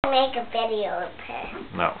Make a video of her.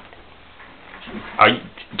 No.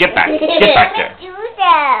 Get back. Get back there. Do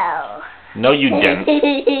though. No, you didn't.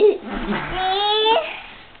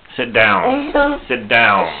 Sit down. Sit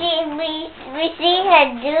down. We see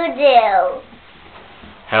her do.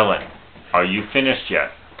 Helen, are you finished yet?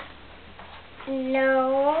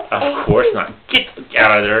 No. Of course not. Get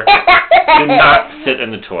out of there. Do not sit in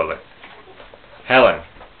the toilet. Helen,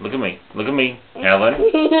 look at me. Look at me. Helen.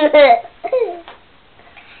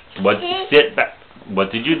 Sit back.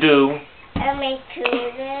 What did you do? I made poodle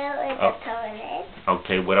in the toilet.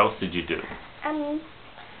 Okay, what else did you do?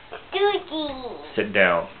 Dookie. Sit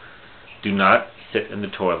down. Do not sit in the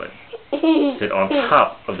toilet. Sit on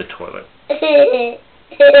top of the toilet.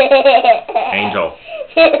 Angel.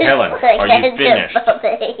 Helen, are you finished?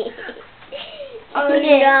 Oh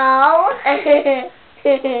no.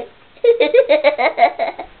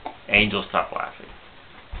 Angel, stop laughing.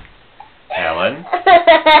 Helen, do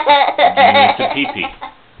you need to pee-pee?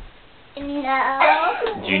 No.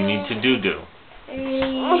 Do you need to doo-doo?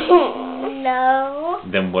 No.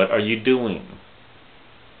 Then what are you doing?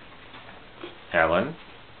 Helen,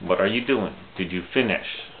 what are you doing? Did you finish?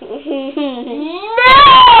 No!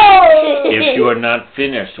 If you are not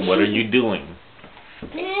finished, what are you doing?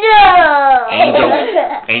 No!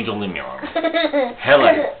 Angel, leave me alone.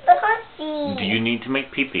 Helen, do you need to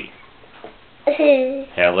make pee-pee?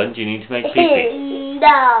 Helen, do you need to make pee-pee?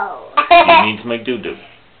 No. Do you need to make doo-doo?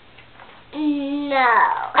 No.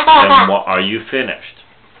 Then what, are you finished?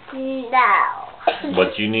 No.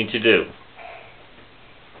 What do you need to do?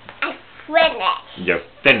 I'm finished. You're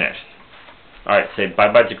finished. Alright, say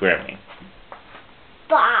bye-bye to Grammy.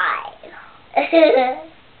 Bye.